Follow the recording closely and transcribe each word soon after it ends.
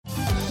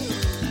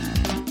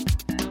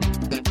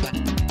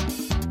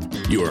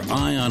Your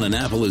Eye on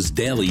Annapolis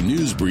daily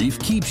news brief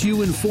keeps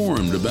you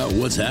informed about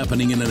what's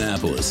happening in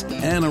Annapolis,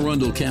 Anne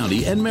Arundel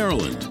County, and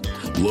Maryland.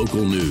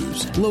 Local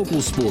news,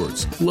 local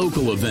sports,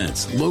 local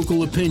events,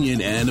 local opinion,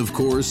 and, of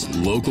course,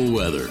 local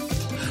weather.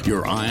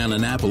 Your Eye on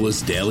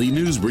Annapolis daily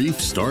news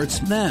brief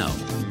starts now.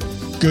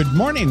 Good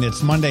morning.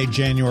 It's Monday,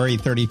 January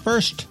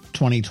 31st,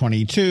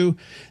 2022.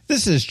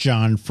 This is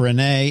John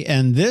Frenaye,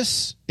 and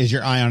this is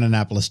your Eye on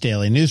Annapolis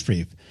daily news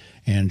brief.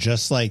 And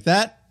just like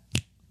that,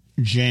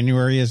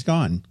 January is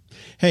gone.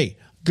 Hey,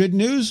 good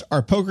news.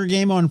 Our poker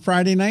game on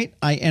Friday night,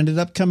 I ended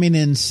up coming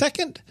in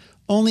second,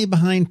 only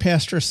behind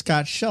Pastor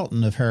Scott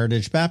Shelton of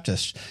Heritage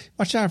Baptist.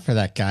 Watch out for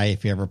that guy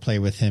if you ever play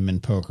with him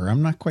in poker.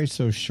 I'm not quite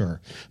so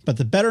sure. But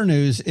the better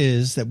news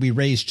is that we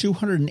raised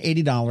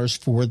 $280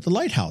 for the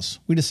Lighthouse.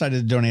 We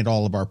decided to donate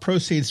all of our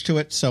proceeds to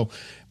it, so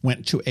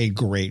went to a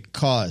great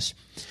cause.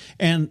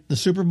 And the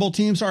Super Bowl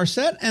teams are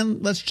set,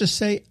 and let's just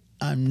say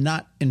I'm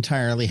not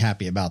entirely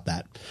happy about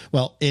that.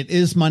 Well, it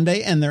is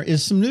Monday, and there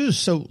is some news,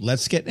 so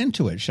let's get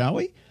into it, shall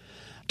we?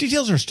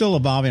 Details are still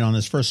evolving on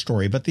this first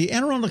story, but the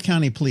Anne Arundel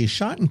County Police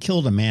shot and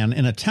killed a man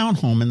in a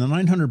townhome in the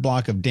 900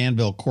 block of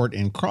Danville Court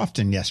in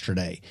Crofton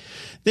yesterday.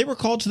 They were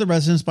called to the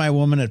residence by a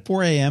woman at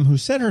 4 a.m. who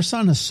said her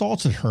son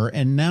assaulted her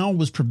and now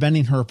was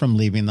preventing her from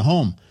leaving the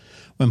home.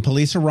 When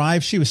police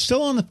arrived, she was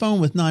still on the phone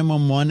with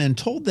 911 and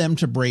told them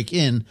to break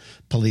in.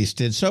 Police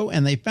did so,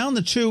 and they found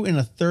the two in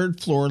a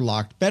third-floor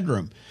locked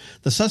bedroom.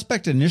 The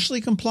suspect initially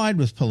complied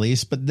with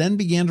police, but then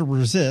began to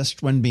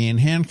resist when being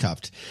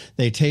handcuffed.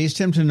 They tased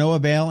him to no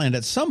avail, and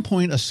at some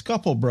point a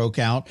scuffle broke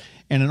out,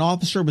 and an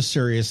officer was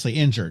seriously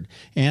injured,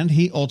 and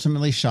he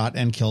ultimately shot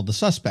and killed the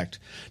suspect.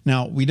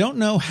 Now, we don't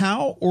know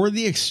how or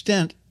the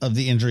extent of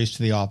the injuries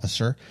to the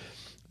officer.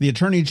 The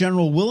Attorney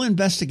General will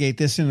investigate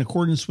this in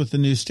accordance with the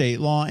new state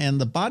law, and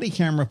the body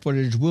camera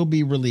footage will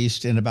be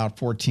released in about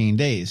 14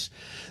 days.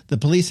 The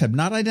police have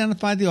not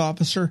identified the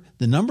officer,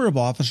 the number of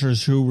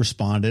officers who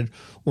responded,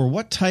 or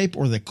what type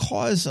or the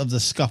cause of the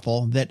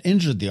scuffle that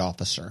injured the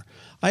officer.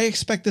 I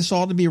expect this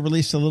all to be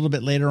released a little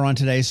bit later on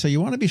today, so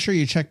you want to be sure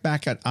you check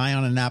back at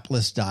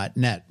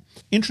eyeonannapolis.net.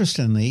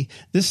 Interestingly,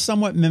 this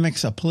somewhat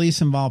mimics a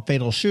police-involved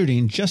fatal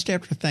shooting just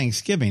after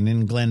Thanksgiving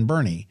in Glen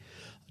Burnie.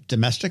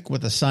 Domestic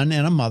with a son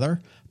and a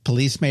mother.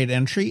 Police made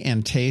entry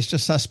and tased a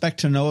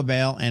suspect to no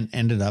avail and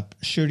ended up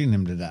shooting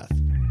him to death.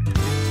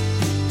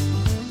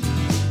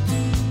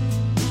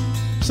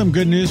 Some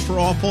good news for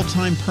all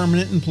full-time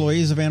permanent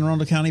employees of Anne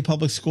Arundel County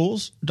Public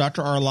Schools.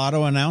 Dr.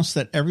 Arlotto announced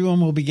that everyone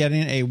will be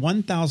getting a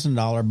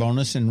 $1,000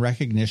 bonus in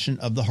recognition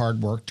of the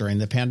hard work during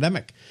the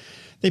pandemic.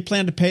 They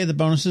plan to pay the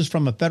bonuses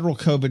from a federal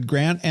COVID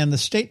grant, and the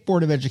State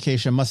Board of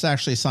Education must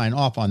actually sign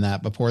off on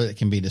that before it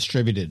can be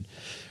distributed.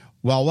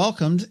 While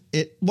welcomed,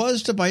 it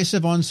was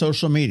divisive on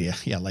social media.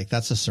 Yeah, like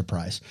that's a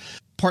surprise.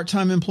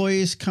 Part-time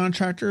employees,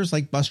 contractors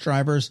like bus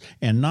drivers,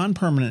 and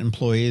non-permanent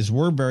employees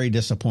were very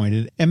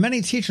disappointed, and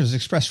many teachers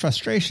expressed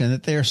frustration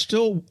that they are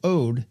still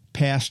owed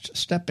past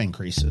step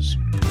increases.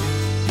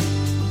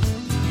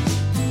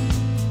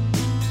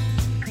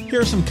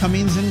 Here are some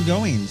comings and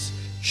goings.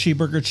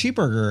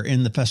 Cheeseburger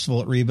in the festival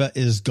at Reba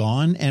is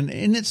gone, and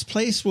in its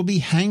place will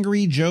be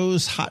Hangry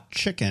Joe's Hot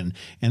Chicken,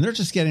 and they're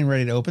just getting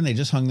ready to open. They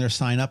just hung their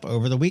sign up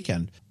over the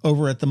weekend.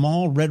 Over at the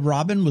mall, Red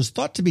Robin was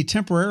thought to be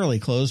temporarily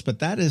closed, but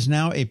that is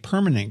now a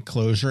permanent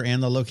closure,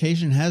 and the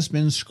location has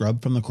been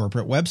scrubbed from the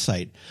corporate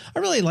website. I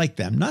really like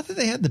them. Not that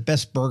they had the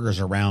best burgers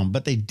around,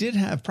 but they did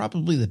have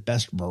probably the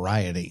best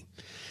variety.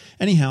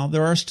 Anyhow,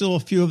 there are still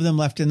a few of them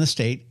left in the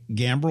state: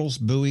 Gambrels,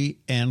 Bowie,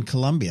 and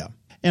Columbia.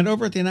 And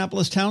over at the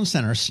Annapolis Town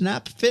Center,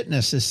 Snap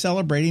Fitness is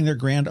celebrating their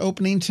grand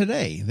opening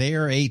today. They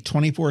are a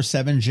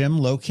 24/7 gym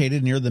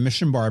located near the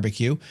Mission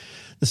Barbecue.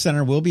 The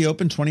center will be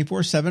open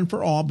 24/7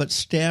 for all, but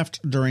staffed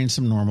during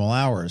some normal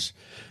hours.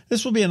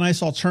 This will be a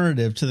nice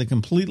alternative to the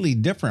completely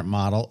different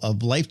model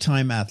of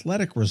Lifetime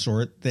Athletic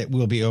Resort that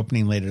will be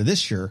opening later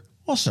this year,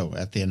 also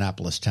at the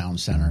Annapolis Town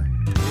Center.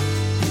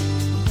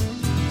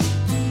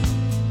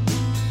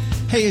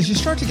 Hey, as you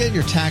start to get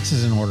your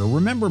taxes in order,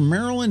 remember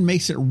Maryland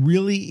makes it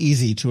really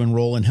easy to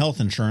enroll in health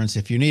insurance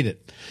if you need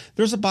it.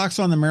 There's a box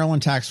on the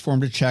Maryland tax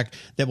form to check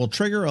that will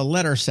trigger a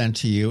letter sent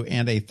to you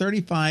and a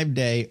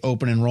 35-day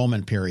open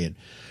enrollment period.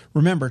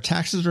 Remember,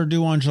 taxes are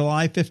due on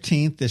July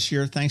 15th this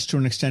year thanks to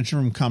an extension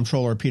from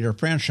Comptroller Peter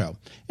Franchot.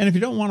 And if you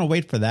don't want to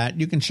wait for that,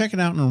 you can check it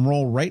out and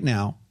enroll right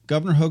now.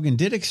 Governor Hogan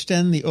did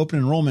extend the open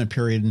enrollment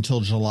period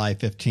until July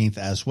 15th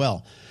as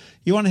well.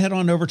 You want to head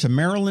on over to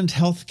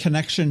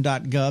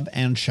marylandhealthconnection.gov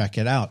and check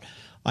it out.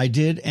 I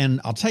did, and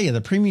I'll tell you,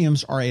 the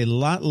premiums are a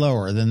lot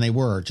lower than they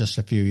were just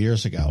a few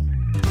years ago.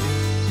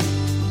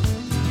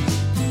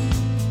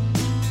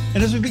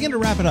 And as we begin to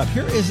wrap it up,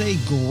 here is a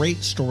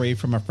great story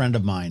from a friend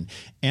of mine,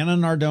 Anna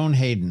Nardone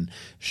Hayden.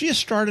 She has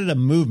started a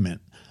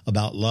movement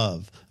about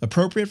love,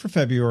 appropriate for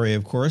February,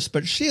 of course,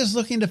 but she is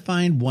looking to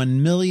find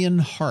 1 million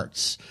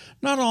hearts,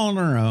 not all on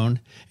her own,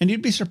 and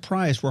you'd be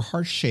surprised where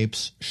heart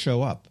shapes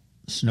show up.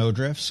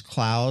 snowdrifts,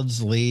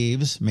 clouds,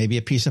 leaves, maybe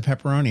a piece of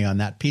pepperoni on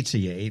that pizza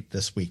you ate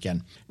this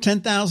weekend.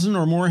 10,000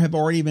 or more have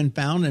already been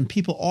found, and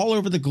people all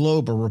over the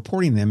globe are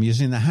reporting them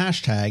using the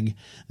hashtag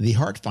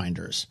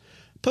 #TheHeartFinders.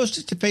 Post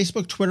it to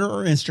Facebook, Twitter,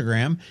 or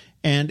Instagram,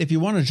 and if you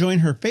want to join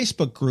her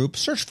Facebook group,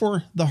 search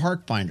for The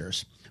Heart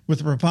Finders. With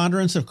the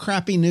preponderance of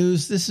crappy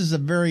news, this is a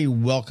very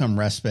welcome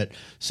respite,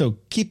 so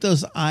keep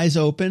those eyes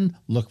open,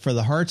 look for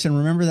the hearts, and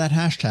remember that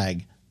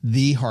hashtag,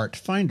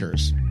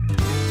 #TheHeartFinders.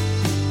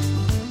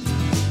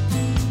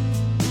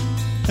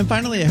 And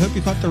finally, I hope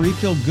you caught the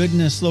Refill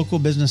Goodness Local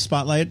Business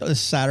Spotlight this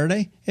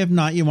Saturday. If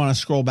not, you want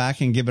to scroll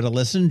back and give it a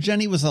listen.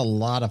 Jenny was a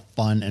lot of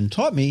fun and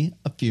taught me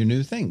a few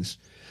new things.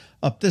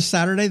 Up this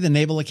Saturday, the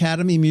Naval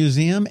Academy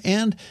Museum,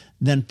 and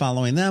then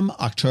following them,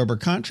 October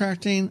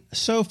Contracting,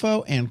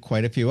 SOFO, and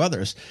quite a few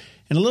others.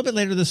 And a little bit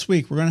later this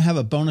week, we're going to have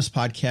a bonus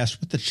podcast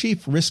with the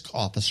Chief Risk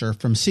Officer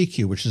from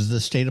CQ, which is the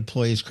State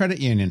Employees Credit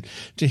Union,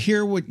 to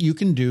hear what you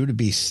can do to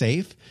be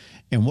safe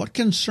and what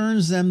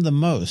concerns them the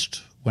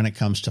most when it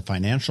comes to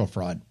financial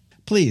fraud.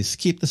 Please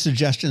keep the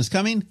suggestions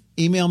coming.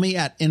 Email me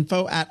at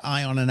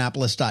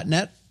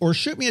info@eyeonannapolis.net or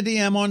shoot me a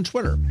DM on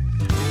Twitter.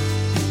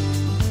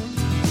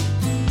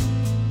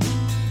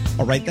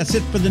 All right, that's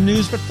it for the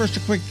news, but first a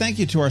quick thank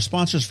you to our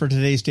sponsors for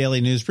today's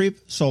Daily News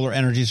Brief: Solar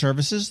Energy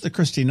Services, the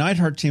Christy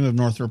Neidhart team of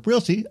Northrop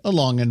Realty, a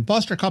Long and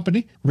Foster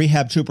Company,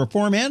 Rehab to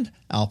Perform, and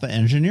Alpha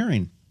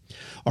Engineering.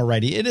 All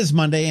righty, it is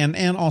Monday, and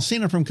Ann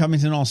Alsina from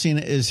Covington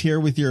Alsina is here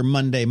with your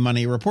Monday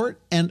Money Report.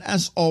 And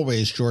as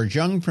always, George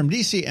Young from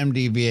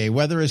DCMDVA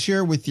Weather is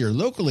here with your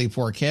locally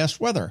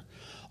forecast weather.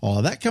 All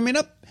of that coming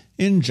up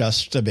in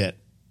just a bit.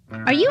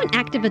 Are you an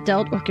active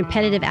adult or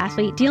competitive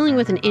athlete dealing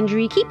with an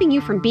injury keeping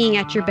you from being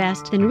at your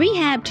best? Then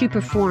Rehab to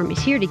Perform is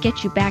here to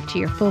get you back to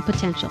your full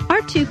potential.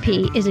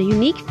 R2P is a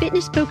unique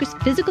fitness-focused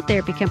physical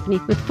therapy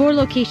company with 4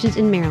 locations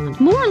in Maryland.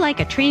 More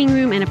like a training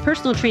room and a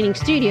personal training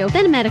studio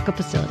than a medical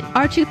facility.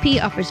 R2P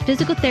offers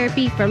physical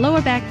therapy for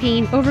lower back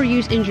pain,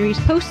 overuse injuries,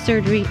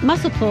 post-surgery,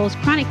 muscle pulls,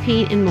 chronic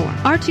pain, and more.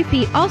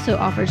 R2P also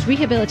offers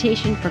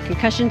rehabilitation for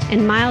concussions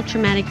and mild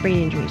traumatic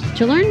brain injuries.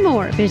 To learn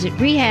more, visit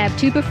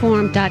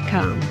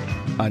rehabtoperform.com.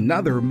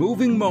 Another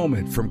moving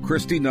moment from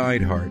Christy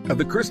Neidhart of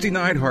the Christy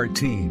Neidhart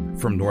team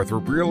from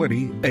Northrop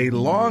Realty, a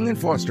Long and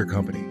Foster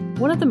Company.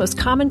 One of the most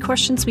common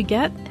questions we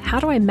get, how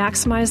do I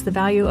maximize the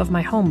value of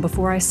my home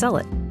before I sell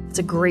it? It's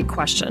a great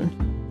question.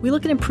 We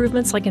look at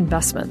improvements like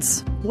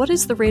investments. What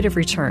is the rate of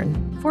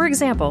return? For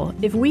example,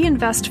 if we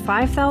invest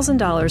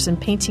 $5,000 in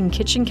painting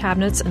kitchen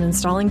cabinets and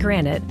installing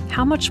granite,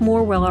 how much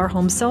more will our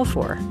home sell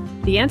for?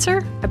 The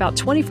answer? About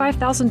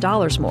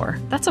 $25,000 more.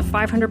 That's a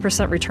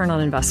 500% return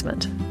on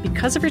investment.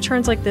 Because of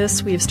returns like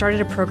this, we have started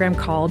a program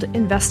called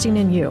Investing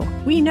in You.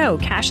 We know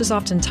cash is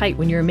often tight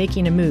when you're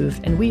making a move,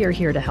 and we are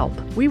here to help.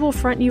 We will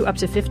front you up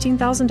to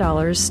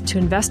 $15,000 to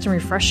invest in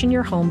refreshing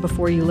your home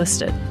before you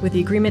list it, with the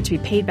agreement to be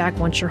paid back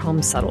once your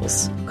home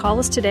settles. Call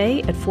us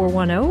today at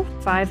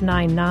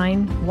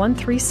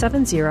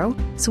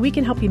 410-599-1370 so we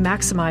can help you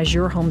maximize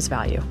your home's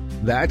value.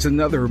 That's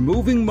another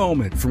moving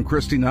moment from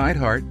Christy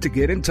Neidhart. To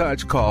get in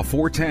touch, call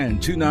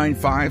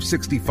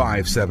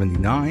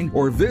 410-295-6579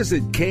 or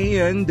visit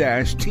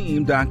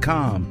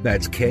kn-team.com.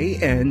 That's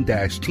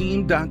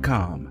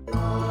kn-team.com.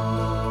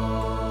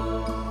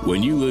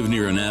 When you live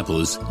near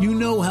Annapolis, you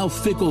know how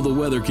fickle the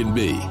weather can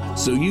be.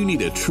 So you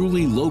need a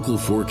truly local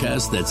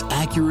forecast that's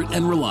accurate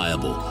and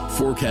reliable.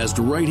 Forecast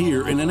right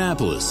here in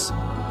Annapolis.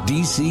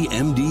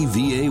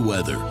 DCMDVA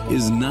Weather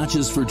is not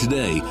just for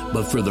today,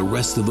 but for the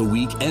rest of the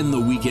week and the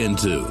weekend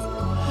too.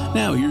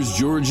 Now here's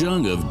George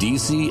Young of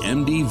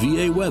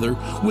DCMDVA Weather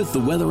with the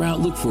weather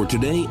outlook for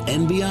today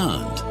and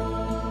beyond.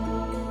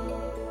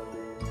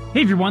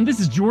 Hey everyone, this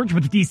is George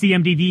with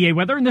DCMDVA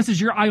Weather, and this is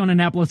your Eye on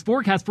Annapolis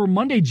forecast for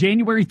Monday,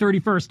 January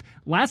 31st,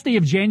 last day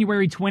of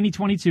January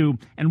 2022.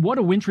 And what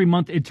a wintry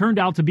month it turned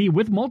out to be,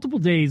 with multiple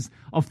days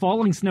of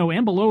falling snow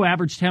and below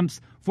average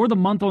temps for the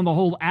month on the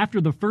whole, after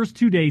the first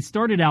 2 days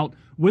started out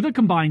with a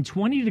combined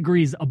 20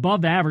 degrees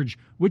above average,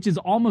 which is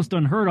almost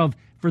unheard of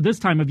for this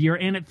time of year,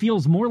 and it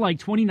feels more like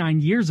 29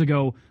 years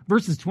ago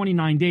versus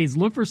 29 days.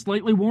 Look for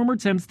slightly warmer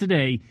temps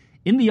today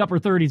in the upper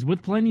 30s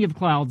with plenty of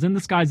clouds in the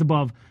skies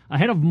above,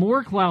 ahead of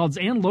more clouds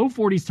and low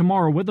 40s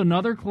tomorrow with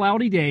another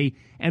cloudy day,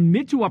 and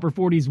mid to upper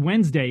 40s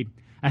Wednesday,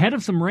 ahead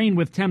of some rain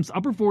with temps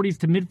upper 40s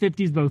to mid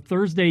 50s both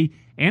Thursday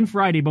and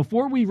Friday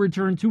before we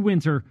return to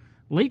winter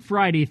late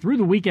Friday through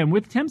the weekend,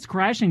 with temps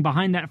crashing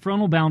behind that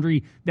frontal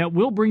boundary that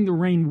will bring the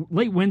rain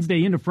late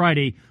Wednesday into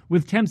Friday,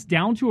 with temps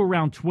down to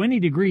around 20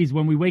 degrees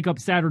when we wake up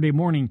Saturday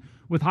morning,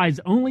 with highs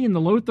only in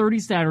the low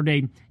 30s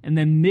Saturday and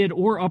then mid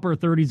or upper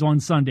 30s on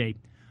Sunday.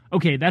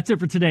 Okay, that's it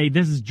for today.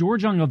 This is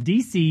George Young of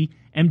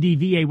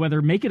DCMDVA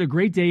Weather. Make it a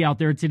great day out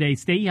there today.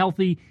 Stay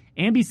healthy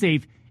and be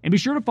safe. And be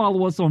sure to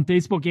follow us on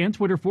Facebook and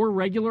Twitter for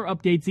regular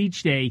updates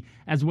each day,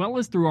 as well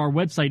as through our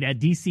website at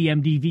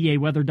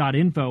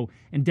dcmdvaweather.info.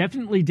 And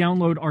definitely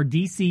download our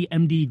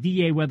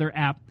DCMDVA Weather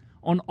app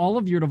on all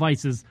of your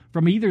devices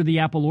from either the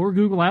Apple or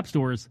Google App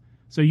Stores.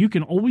 so you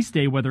can always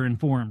stay weather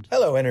informed.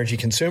 Hello, energy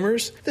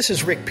consumers. This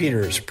is Rick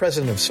Peters,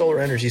 president of Solar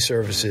Energy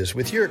Services,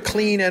 with your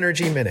Clean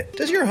Energy Minute.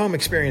 Does your home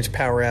experience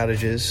power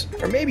outages?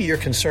 Or maybe you're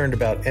concerned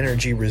about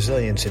energy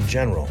resilience in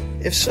general?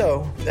 If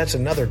so, that's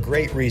another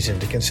great reason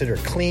to consider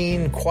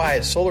clean,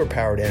 quiet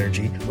solar-powered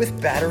energy with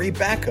battery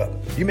backup.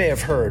 You may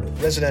have heard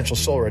residential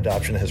solar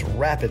adoption has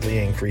rapidly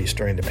increased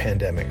during the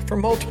pandemic for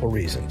multiple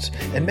reasons,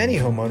 and many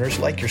homeowners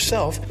like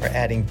yourself are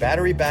adding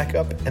battery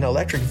backup and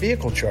electric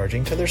vehicle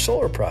charging to their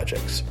solar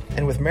projects.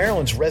 And with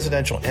Maryland's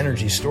residential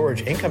energy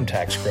storage income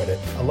tax credit,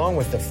 along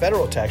with the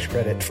federal tax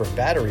credit for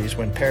batteries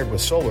when paired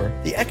with solar,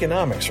 the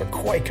economics are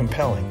quite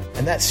compelling,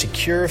 and that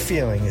secure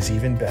feeling is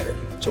even better.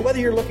 So whether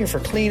you're looking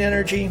for clean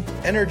energy,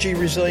 energy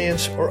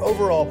resilience, or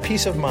overall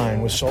peace of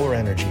mind with solar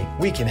energy,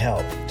 we can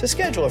help. To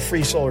schedule a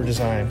free solar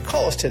design,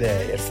 call us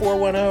today at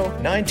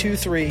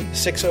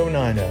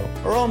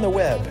 410-923-6090 or on the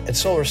web at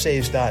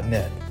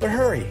solarsaves.net. But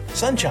hurry,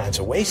 sunshine's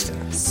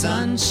a-wasting.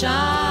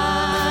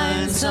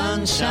 Sunshine,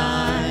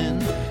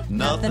 sunshine,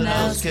 nothing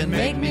else can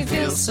make me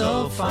feel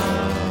so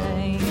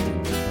fine.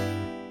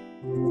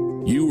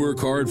 You work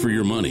hard for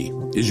your money.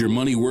 Is your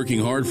money working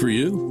hard for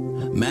you?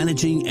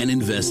 Managing and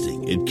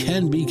investing, it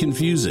can be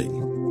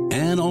confusing.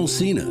 Ann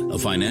Alsina, a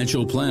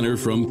financial planner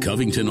from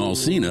Covington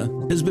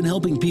Alsina, has been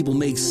helping people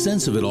make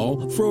sense of it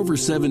all for over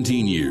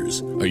 17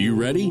 years. Are you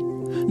ready?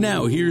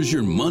 Now here's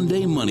your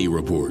Monday Money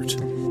Report.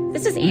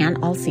 This is Ann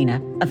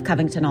Alsina of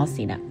Covington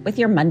Alsina with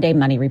your Monday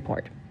Money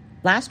Report.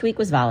 Last week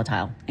was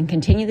volatile and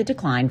continued the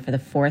decline for the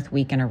fourth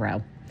week in a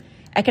row.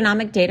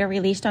 Economic data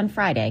released on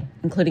Friday,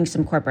 including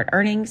some corporate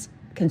earnings,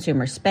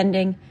 consumer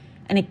spending,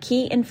 and a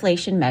key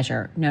inflation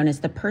measure known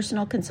as the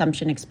personal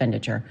consumption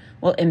expenditure,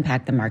 will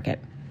impact the market.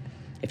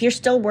 If you're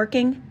still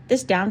working,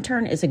 this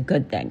downturn is a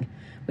good thing.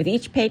 With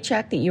each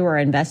paycheck that you are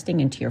investing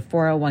into your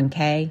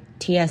 401k,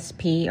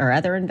 TSP, or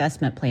other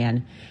investment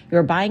plan, you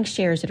are buying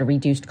shares at a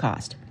reduced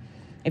cost.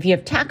 If you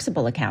have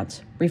taxable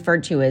accounts,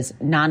 referred to as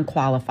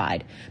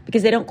non-qualified,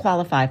 because they don't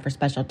qualify for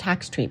special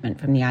tax treatment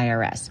from the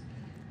IRS,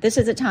 this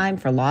is a time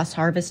for loss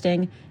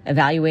harvesting,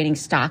 evaluating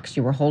stocks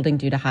you were holding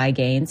due to high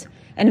gains,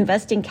 and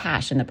investing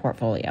cash in the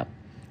portfolio.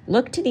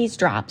 Look to these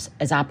drops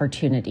as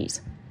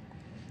opportunities.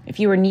 If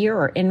you are near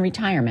or in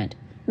retirement,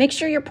 make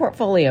sure your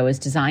portfolio is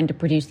designed to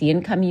produce the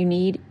income you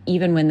need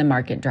even when the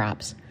market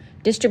drops.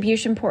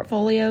 Distribution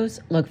portfolios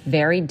look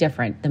very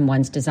different than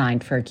ones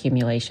designed for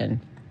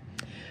accumulation.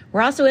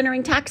 We're also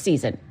entering tax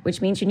season, which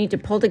means you need to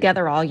pull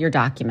together all your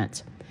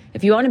documents.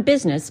 If you own a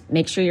business,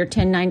 make sure your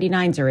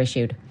 1099s are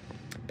issued.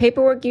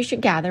 Paperwork you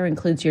should gather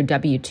includes your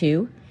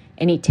W-2,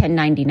 any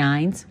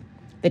 1099s,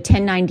 the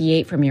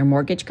 1098 from your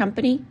mortgage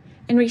company,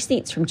 and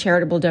receipts from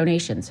charitable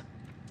donations.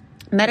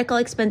 Medical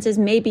expenses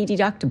may be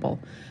deductible,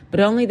 but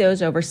only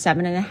those over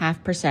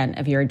 7.5%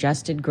 of your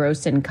adjusted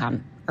gross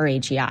income, or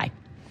AGI.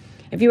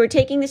 If you are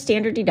taking the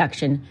standard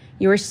deduction,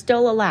 you are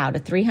still allowed a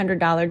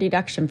 $300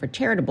 deduction for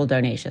charitable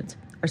donations,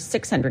 or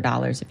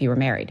 $600 if you were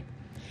married.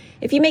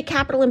 If you make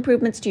capital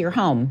improvements to your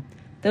home,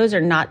 those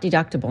are not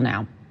deductible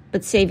now,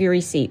 but save your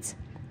receipts.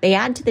 They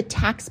add to the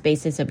tax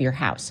basis of your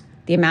house,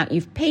 the amount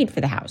you've paid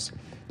for the house,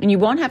 and you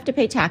won't have to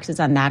pay taxes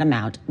on that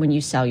amount when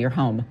you sell your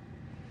home.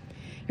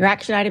 Your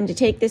action item to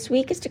take this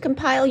week is to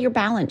compile your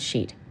balance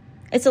sheet.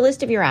 It's a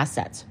list of your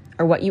assets,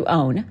 or what you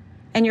own,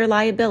 and your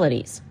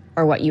liabilities,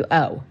 or what you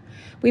owe.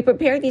 We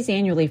prepare these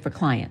annually for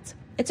clients.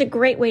 It's a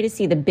great way to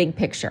see the big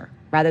picture,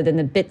 rather than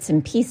the bits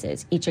and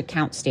pieces each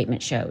account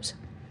statement shows.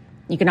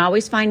 You can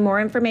always find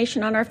more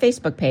information on our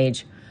Facebook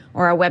page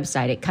or our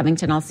website at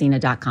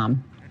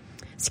covingtonalsina.com.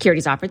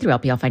 Securities offered through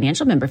LPL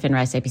Financial, member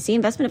FINRA SIPC.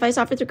 Investment advice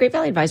offered through Great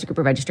Valley Advisor Group,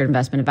 a registered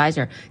investment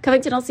advisor.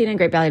 Covington Alsina and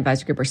Great Valley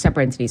Advisor Group are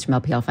separate entities from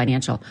LPL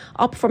Financial.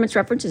 All performance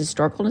reference is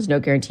historical and is no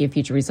guarantee of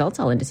future results.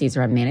 All indices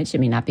are unmanaged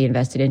and may not be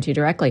invested into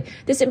directly.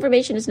 This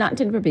information is not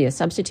intended to be a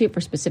substitute for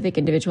specific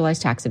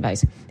individualized tax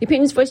advice. The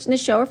opinions voiced in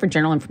this show are for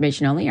general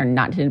information only, are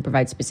not intended to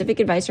provide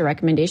specific advice or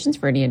recommendations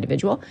for any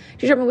individual. To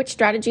determine which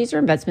strategies or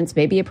investments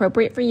may be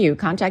appropriate for you,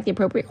 contact the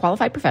appropriate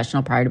qualified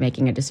professional prior to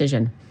making a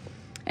decision.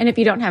 And if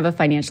you don't have a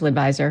financial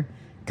advisor,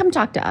 come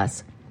talk to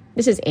us.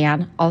 This is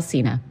Ann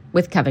Alsina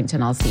with Covington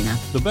Alsina.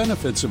 The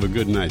benefits of a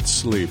good night's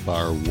sleep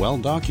are well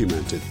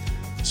documented.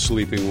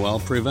 Sleeping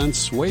well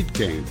prevents weight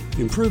gain,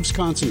 improves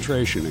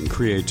concentration and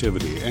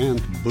creativity,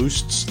 and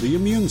boosts the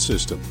immune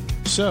system.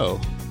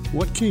 So,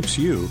 what keeps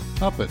you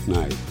up at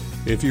night?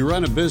 If you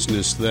run a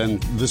business, then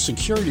the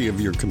security of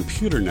your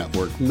computer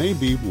network may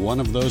be one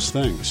of those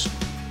things.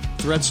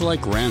 Threats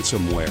like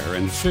ransomware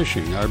and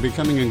phishing are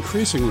becoming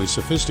increasingly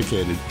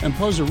sophisticated and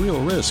pose a real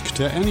risk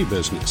to any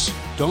business.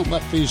 Don't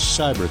let these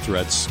cyber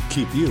threats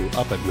keep you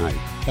up at night.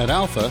 At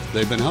Alpha,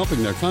 they've been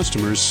helping their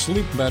customers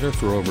sleep better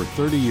for over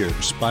 30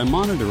 years by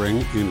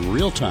monitoring in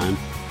real time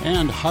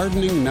and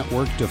hardening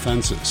network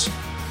defenses.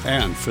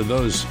 And for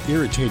those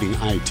irritating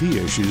IT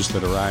issues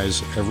that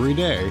arise every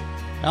day,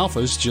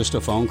 Alpha's just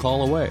a phone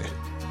call away,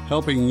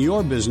 helping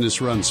your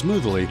business run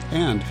smoothly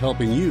and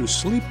helping you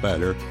sleep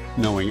better,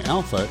 knowing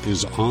Alpha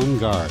is on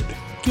guard.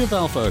 Give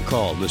Alpha a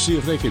call to see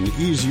if they can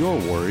ease your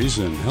worries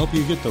and help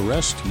you get the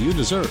rest you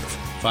deserve.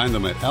 Find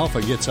them at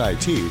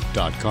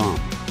alphagetsit.com.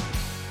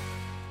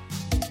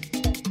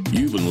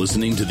 You've been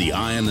listening to the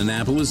Eye on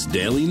Annapolis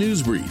Daily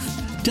News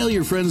Brief. Tell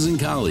your friends and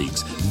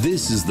colleagues,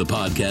 this is the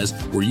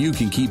podcast where you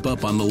can keep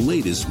up on the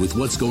latest with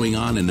what's going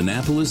on in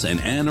Annapolis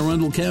and Anne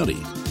Arundel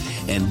County.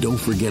 And don't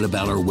forget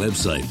about our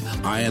website,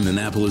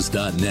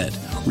 eyeonannapolis.net,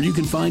 where you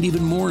can find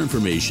even more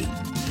information.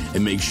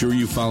 And make sure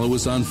you follow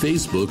us on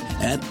Facebook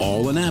at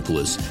All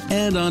Annapolis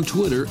and on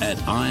Twitter at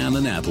Eye on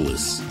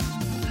Annapolis.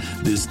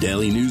 This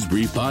Daily News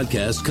Brief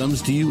podcast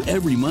comes to you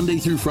every Monday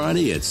through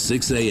Friday at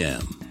 6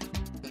 a.m.